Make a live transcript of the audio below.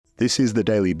This is the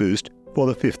Daily Boost for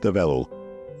the 5th of Elul,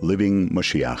 Living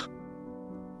Moshiach.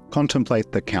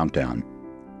 Contemplate the Countdown.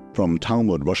 From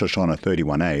Talmud Rosh Hashanah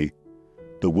 31a,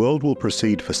 the world will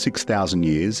proceed for 6,000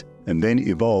 years and then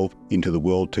evolve into the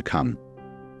world to come.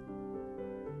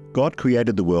 God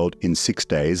created the world in 6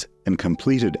 days and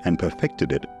completed and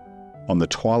perfected it on the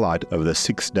twilight of the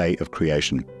 6th day of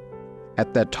creation.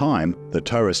 At that time, the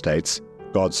Torah states,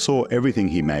 God saw everything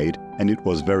he made and it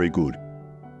was very good.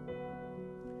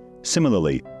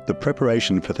 Similarly, the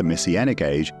preparation for the Messianic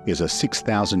age is a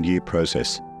 6,000-year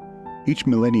process. Each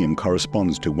millennium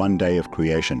corresponds to 1 day of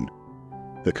creation.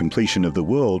 The completion of the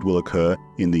world will occur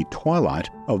in the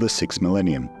twilight of the 6th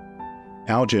millennium.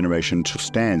 Our generation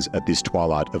stands at this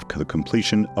twilight of the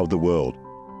completion of the world.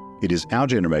 It is our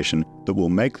generation that will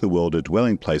make the world a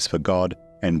dwelling place for God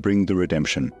and bring the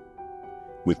redemption.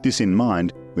 With this in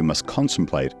mind, we must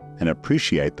contemplate and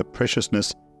appreciate the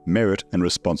preciousness, merit, and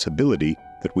responsibility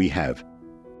that we have.